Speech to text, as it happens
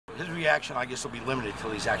his reaction, I guess, will be limited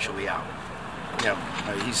till he's actually out. You know,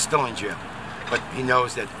 he's still in jail, but he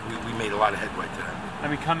knows that we made a lot of headway today. I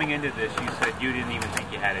mean, coming into this, you said you didn't even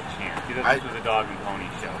think you had a chance. You thought this was a dog and pony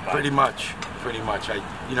show. But pretty much.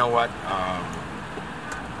 You know what?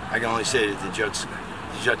 I can only say that the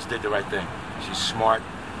judge did the right thing. She's smart,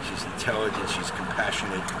 she's intelligent, she's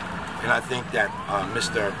compassionate, and I think that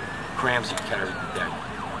Mr. Cramsey carried the day.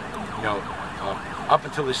 You know, up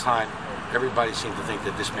until this time, everybody seemed to think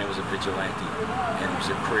that this man was a vigilante and he was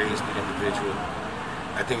a crazed individual.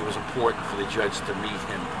 I think it was important for the judge to meet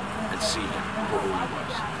him and see him for who he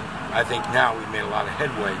was. I think now we've made a lot of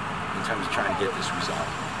headway in terms of trying to get this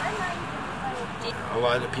resolved. A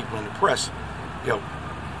lot of the people in the press, you know,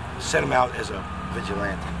 set him out as a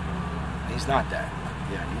vigilante. He's not that.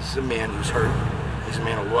 Yeah, he's a man who's hurt. He's a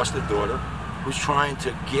man who lost a daughter, who's trying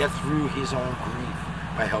to get through his own grief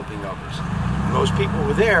by helping others. And those people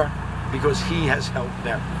were there because he has helped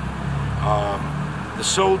them. The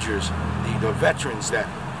soldiers, the veterans that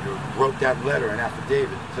wrote that letter and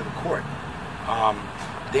affidavit to the court,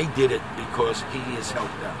 they did it because he has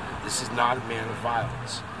helped them. This is not a man of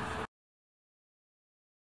violence.